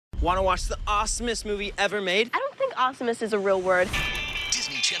Want to watch the awesomest movie ever made? I don't think awesomest is a real word.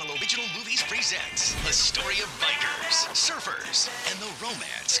 Disney Channel Original Movies presents a story of bikers, surfers, and the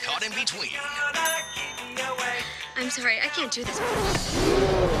romance caught in between. I'm sorry, I can't do this.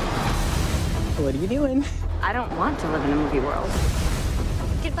 What are you doing? I don't want to live in a movie world.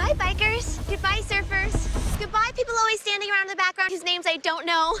 Goodbye, bikers. Goodbye, surfers. Goodbye, people always standing around in the background whose names I don't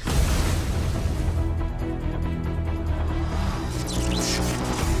know.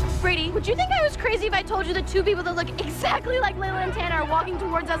 Brady, would you think I was crazy if I told you the two people that look exactly like Layla and Tana are walking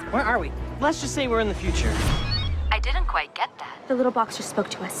towards us? Where are we? Let's just say we're in the future. I didn't quite get that. The little boxer spoke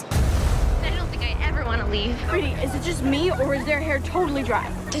to us. I don't think I ever want to leave. Brady, is it just me, or is their hair totally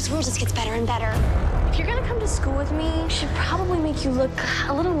dry? This world just gets better and better. If you're gonna come to school with me, I should probably make you look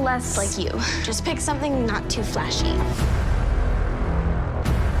a little less Like you. Just pick something not too flashy.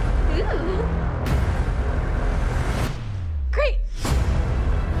 Ooh. Great!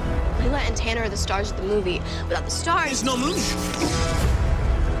 Layla and Tanner are the stars of the movie. Without the stars... There's no movie.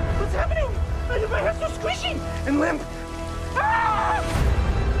 What's happening? My hair's so squishy and limp. Ah!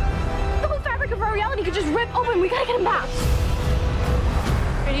 The whole fabric of our reality could just rip open. We gotta get him back.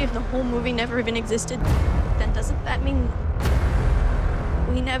 Brady, if the whole movie never even existed, then doesn't that mean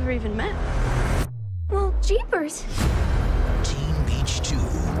we never even met? Well, jeepers. Teen Beach 2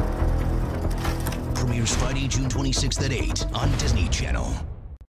 premieres Friday, June 26th at 8 on Disney Channel.